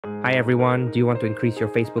Hi everyone, do you want to increase your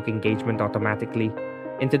Facebook engagement automatically?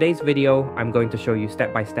 In today's video, I'm going to show you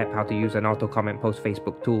step by step how to use an auto comment post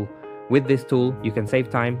Facebook tool. With this tool, you can save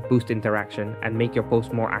time, boost interaction, and make your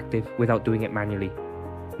post more active without doing it manually.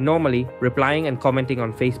 Normally, replying and commenting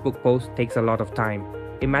on Facebook posts takes a lot of time.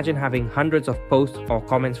 Imagine having hundreds of posts or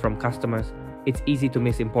comments from customers. It's easy to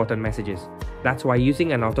miss important messages. That's why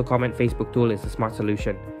using an auto comment Facebook tool is a smart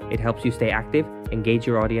solution. It helps you stay active, engage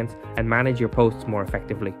your audience, and manage your posts more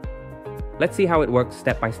effectively. Let's see how it works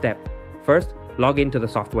step by step. First, log into the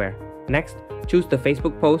software. Next, choose the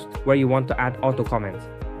Facebook post where you want to add auto comments.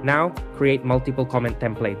 Now, create multiple comment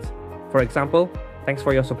templates. For example, thanks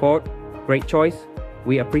for your support, great choice,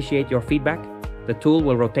 we appreciate your feedback. The tool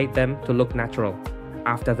will rotate them to look natural.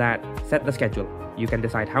 After that, set the schedule. You can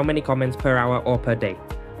decide how many comments per hour or per day.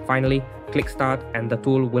 Finally, click start and the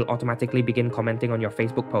tool will automatically begin commenting on your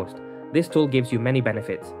Facebook post. This tool gives you many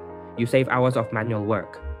benefits. You save hours of manual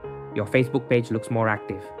work. Your Facebook page looks more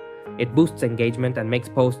active. It boosts engagement and makes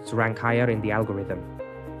posts rank higher in the algorithm.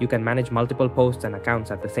 You can manage multiple posts and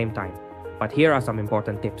accounts at the same time. But here are some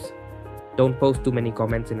important tips. Don't post too many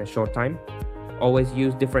comments in a short time. Always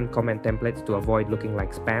use different comment templates to avoid looking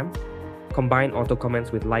like spam. Combine auto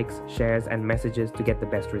comments with likes, shares, and messages to get the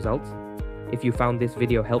best results. If you found this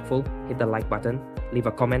video helpful, hit the like button, leave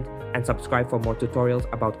a comment, and subscribe for more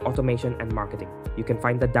tutorials about automation and marketing. You can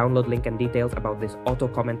find the download link and details about this auto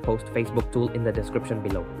comment post Facebook tool in the description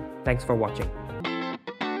below. Thanks for watching.